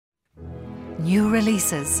New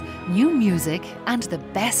releases, new music and the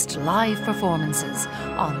best live performances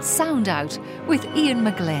on Sound Out with Ian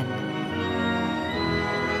McGlynn.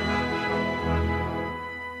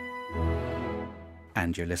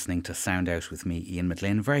 And you're listening to Sound Out with me, Ian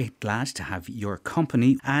McGlynn. Very glad to have your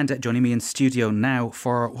company. And joining me in studio now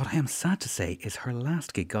for what I am sad to say is her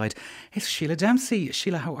last gig guide is Sheelagh Dempsey.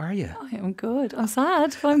 Sheelagh, how are you? I am good. I'm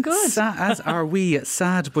sad, but I'm good. As are we.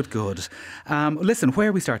 Sad but good. Listen, where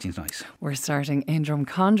are we starting tonight? We're starting in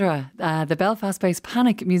Drumcondra. The Belfast-based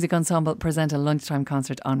Panic Music Ensemble present a lunchtime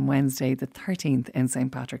concert on Wednesday the 13th in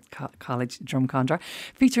St Patrick's College, Drumcondra,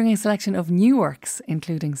 featuring a selection of new works,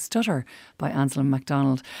 including Stutter by Anselm MacDonald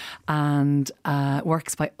and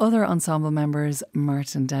works by other ensemble members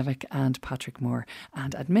Martin Devick and Patrick Moore.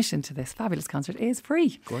 And admission to this fabulous concert is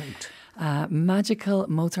free. Great. Magical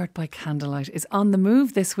Mozart by Candlelight is on the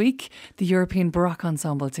move this week. The European Baroque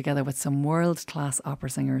Ensemble, together with some world-class opera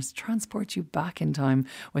singers, transport you back in time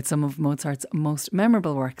with some of Mozart's most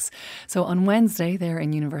memorable works. So on Wednesday, they're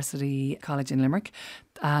in University College in Limerick.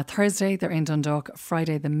 Thursday, they're in Dundalk.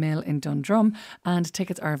 Friday, the Mill in Dundrum. And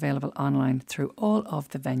tickets are available online through all of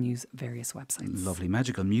the venue's various websites. Lovely,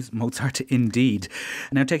 magical Mozart indeed.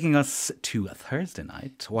 Now, taking us to a Thursday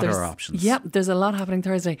night, what are our options? Yep, there's a lot happening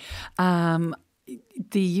Thursday.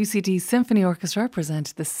 The UCD Symphony Orchestra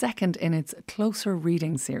present the second in its Closer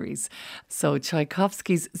Reading series. So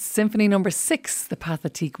Tchaikovsky's Symphony No. 6, The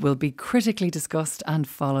Pathétique, will be critically discussed and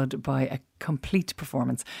followed by a complete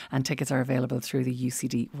performance, and tickets are available through the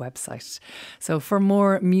UCD website. So for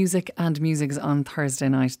more music and musics on Thursday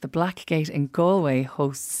night, the Blackgate in Galway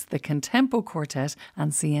hosts the Contempo Quartet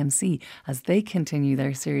and CMC as they continue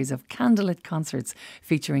their series of candlelit concerts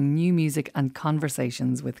featuring new music and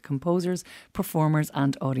conversations with composers, performers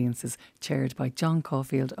and audiences, chaired by John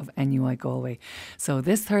Caulfield of NUI Galway. So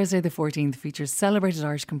this Thursday the 14th features celebrated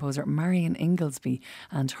Irish composer Marion Inglesby,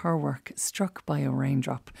 and her work Struck by a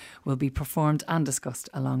Raindrop will be performed and discussed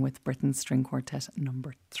along with Britain's String Quartet No.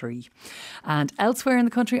 3. And elsewhere in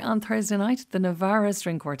the country on Thursday night, the Navarra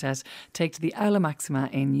String Quartet take to the Aula Maxima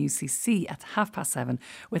in UCC at 7:30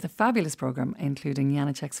 with a fabulous programme including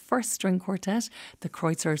Janacek's First String Quartet, the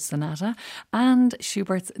Kreutzer Sonata and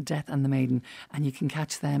Schubert's Death and the Maiden. And you can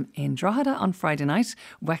catch them in Drogheda on Friday night,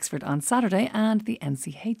 Wexford on Saturday and the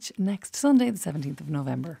NCH next Sunday the 17th of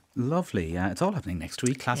November. Lovely. It's all happening next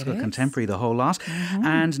week. Classical, contemporary, the whole lot. Mm-hmm.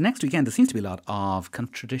 And next weekend there seems to be a lot of kind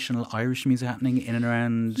of traditional Irish music happening in and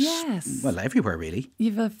around, well, everywhere really.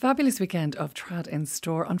 You've a fabulous weekend of trad in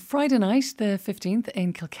store. On Friday night, the 15th,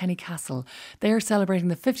 in Kilkenny Castle, they're celebrating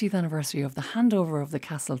the 50th anniversary of the handover of the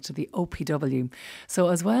castle to the OPW. So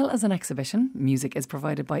as well as an exhibition, music is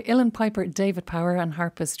provided by uilleann piper David Power and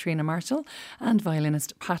harpist Trina Marshall and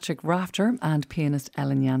violinist Patrick Rafter and pianist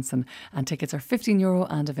Ellen Jansen. And tickets are €15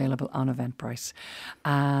 and available on Eventbrite.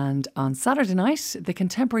 And on Saturday night, the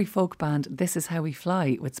contemporary folk band This Is How We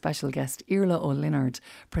Fly with special guest Iarla O'Linnard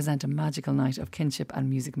present a magical night of kinship and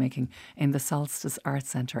music making in the Solstice Arts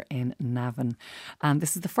Centre in Navan. And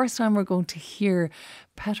this is the first time we're going to hear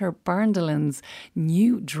Peter Barndelin's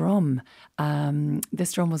new drum.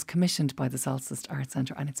 This drum was commissioned by the Solstice Arts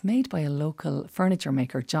Centre and it's made by a local furniture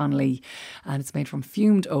maker, John Lee, and it's made from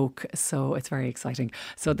fumed oak, so it's very exciting.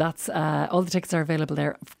 So that's all the tickets are available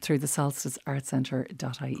there through the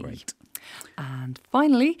solsticeartcentre.ie. Great. And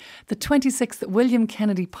finally, the 26th William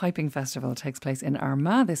Kennedy Piping Festival takes place in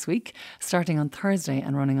Armagh this week, starting on Thursday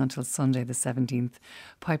and running until Sunday the 17th.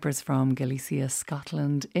 Pipers from Galicia,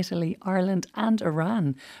 Scotland, Italy, Ireland and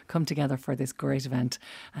Iran come together for this great event.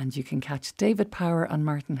 And you can catch David Power and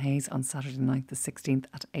Martin Hayes on Saturday night the 16th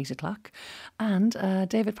at 8 o'clock. And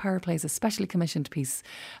David Power plays a specially commissioned piece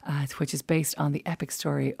which is based on the epic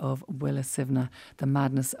story of Willa Sivna, The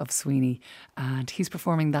Madness of Sweeney. And he's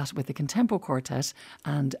performing that with the Contempo Quartet,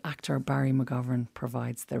 and actor Barry McGovern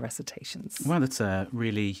provides the recitations. Well, it's a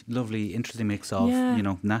really lovely, interesting mix of,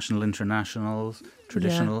 national, international,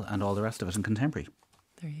 traditional and all the rest of it, and contemporary.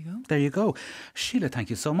 There you go. There you go. Sheelagh, thank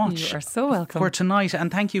you so much. You are so welcome. For tonight,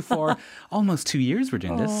 and thank you for almost 2 years we're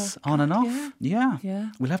doing this, on and off. Yeah.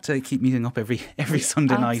 We'll have to keep meeting up every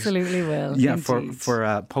Sunday night. Absolutely will. Yeah, indeed.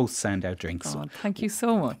 for post Sound Out drinks. Oh, thank you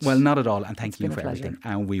so much. Well, not at all, and thank you for pleasure. everything.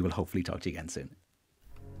 And we will hopefully talk to you again soon.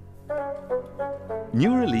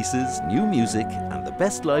 New releases, new music and the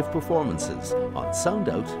best live performances on Sound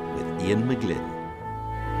Out with Ian McGlynn.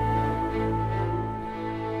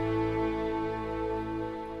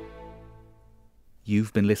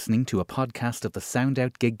 You've been listening to a podcast of the Sound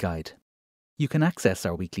Out Gig Guide. You can access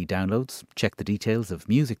our weekly downloads, check the details of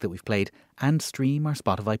music that we've played and stream our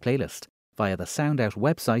Spotify playlist via the Sound Out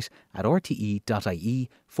website at rte.ie/Lyric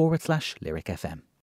FM.